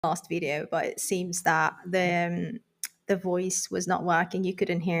last video, but it seems that the voice was not working. You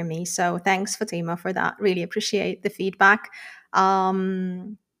couldn't hear me. So thanks, Fatima, for that. Really appreciate the feedback.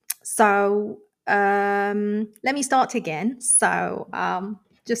 Um, Let me start again.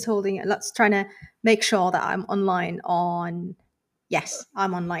 Just holding it. Let's try to make sure that I'm online on. Yes,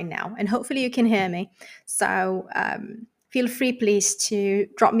 I'm online now, and hopefully you can hear me. Feel free, please, to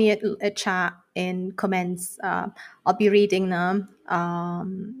drop me a chat in comments. I'll be reading them.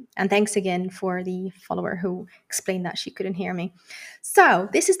 And thanks again for the follower who explained that she couldn't hear me. So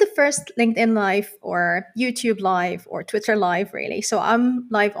this is the first LinkedIn Live or YouTube Live or Twitter Live, really. So I'm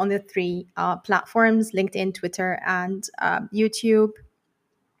live on the three platforms: LinkedIn, Twitter, and YouTube.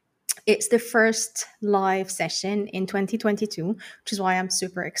 It's the first live session in 2022, which is why I'm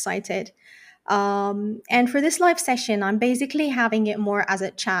super excited. And for this live session, I'm basically having it more as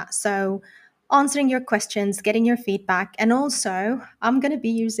a chat. So answering your questions, getting your feedback, and also I'm going to be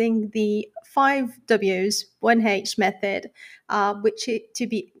using the 5 Ws, 1H method, to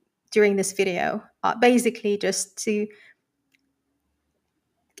be during this video, basically just to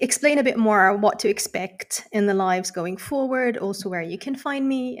explain a bit more what to expect in the lives going forward, also where you can find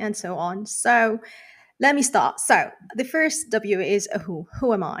me, and so on. So let me start. So the first W is a who.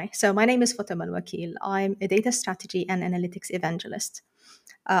 Who am I? So my name is Fatima Al-Wakil. I'm a data strategy and analytics evangelist.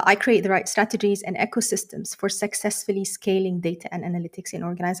 I create the right strategies and ecosystems for successfully scaling data and analytics in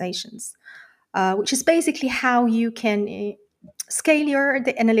organizations, which is basically how you can scale your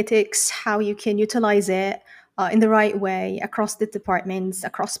the analytics, how you can utilize it in the right way across the departments,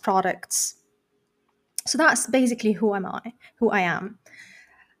 across products. So that's basically who I am.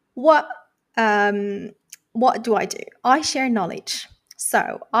 What um, what do I do? I share knowledge.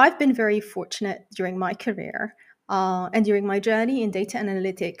 So I've been very fortunate during my career and during my journey in data and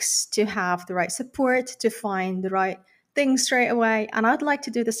analytics to have the right support, to find the right things straight away. And I'd like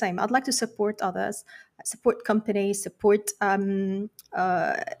to do the same. I'd like to support others, support companies, support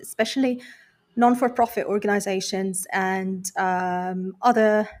especially non-for-profit organizations and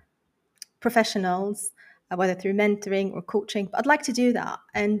other professionals, whether through mentoring or coaching. But I'd like to do that,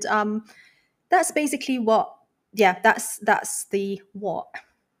 and that's basically what. Yeah, that's the what.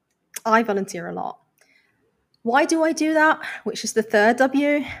 I volunteer a lot. Why do I do that? Which is the third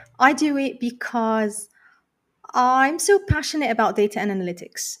W. I do it because I'm so passionate about data and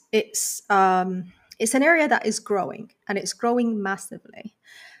analytics. It's an area that is growing, and it's growing massively.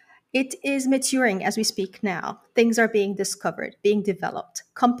 It is maturing as we speak now. Things are being discovered, being developed.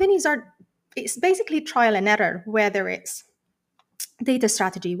 Companies are, it's basically trial and error, whether it's data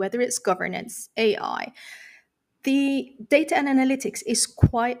strategy, whether it's governance, AI. The data and analytics is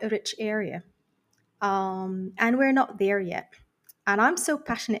quite a rich area, and we're not there yet. And I'm so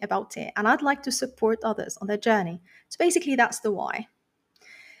passionate about it, and I'd like to support others on their journey. So basically, that's the why.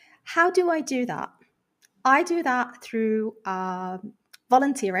 How do I do that? I do that through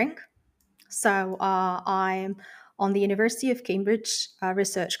volunteering. So I'm on the University of Cambridge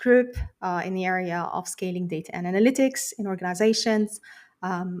research group in the area of scaling data and analytics in organizations.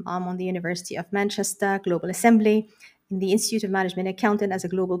 I'm on the University of Manchester Global Assembly in the Institute of Management Accountant as a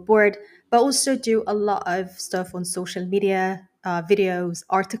global board, but also do a lot of stuff on social media, videos,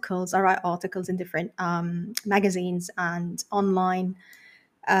 articles. I write articles in different magazines and online.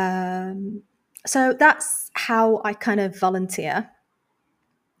 So that's how I kind of volunteer.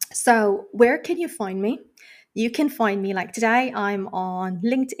 So, where can you find me? You can find me like today, I'm on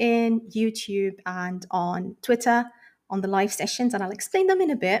LinkedIn, YouTube, and on Twitter on the live sessions, and I'll explain them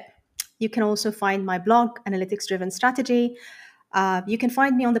in a bit. You can also find my blog, Analytics Driven Strategy. You can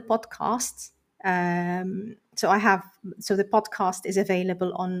find me on the podcast. So the podcast is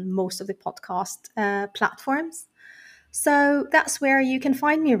available on most of the podcast platforms. So that's where you can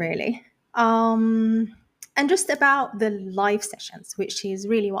find me, really. And just about the live sessions, which is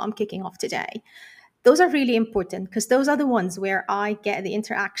really what I'm kicking off today. Those are really important because those are the ones where I get the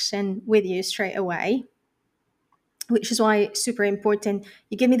interaction with you straight away, which is why it's super important.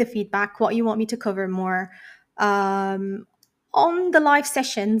 You give me the feedback, what you want me to cover more. On the live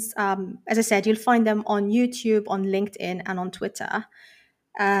sessions, as I said, you'll find them on YouTube, on LinkedIn, and on Twitter.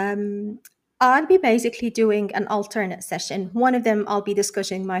 I'll be basically doing an alternate session. One of them, I'll be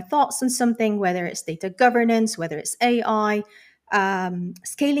discussing my thoughts on something, whether it's data governance, whether it's AI,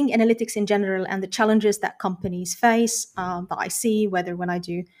 scaling analytics in general, and the challenges that companies face that I see, whether when I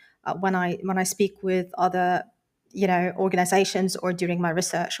do when I speak with other organizations or during my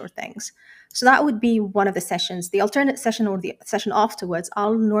research or things. So that would be one of the sessions. The alternate session or the session afterwards,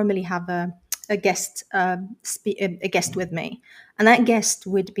 I'll normally have a guest with me, and that guest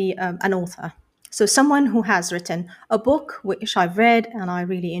would be an author. So someone who has written a book, which I've read and I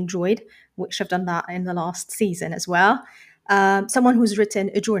really enjoyed, which I've done that in the last season as well. Someone who's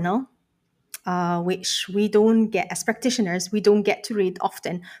written a journal, which we don't get as practitioners, we don't get to read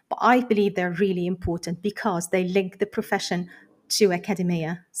often, but I believe they're really important because they link the profession to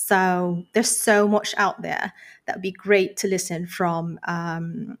academia. So there's so much out there that would be great to listen from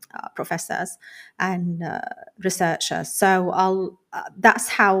professors and researchers. So that's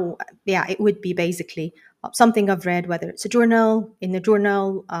how, yeah, it would be basically something I've read, whether it's a journal, in a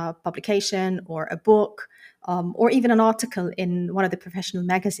journal, publication, or a book, or even an article in one of the professional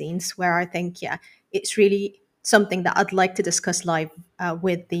magazines where I think, yeah, it's really something that I'd like to discuss live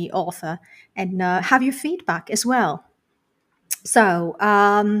with the author and have your feedback as well. So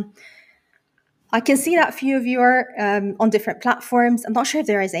I can see that a few of you are on different platforms. I'm not sure if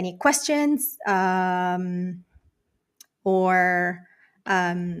there is any questions or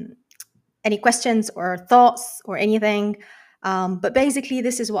any questions or thoughts or anything. But basically,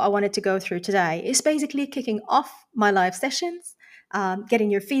 this is what I wanted to go through today. It's basically kicking off my live sessions, getting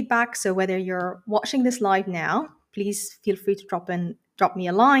your feedback. So whether you're watching this live now, please feel free to drop me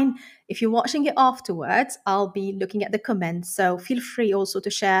a line. If you're watching it afterwards, I'll be looking at the comments. So feel free also to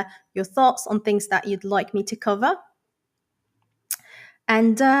share your thoughts on things that you'd like me to cover.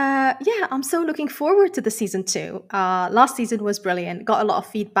 And yeah, I'm so looking forward to the season two. Last season was brilliant, got a lot of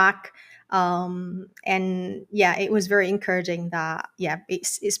feedback. And yeah, it was very encouraging that, yeah,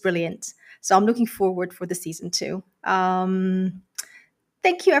 it's brilliant. So I'm looking forward for the season two. Thank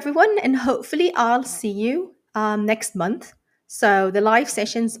you, everyone. And hopefully, I'll see you next month. So the live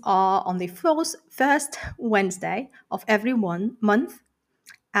sessions are on the first Wednesday of every one month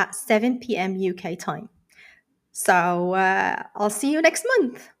at 7 p.m. UK time. So I'll see you next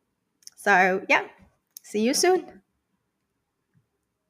month. So, yeah, see you soon.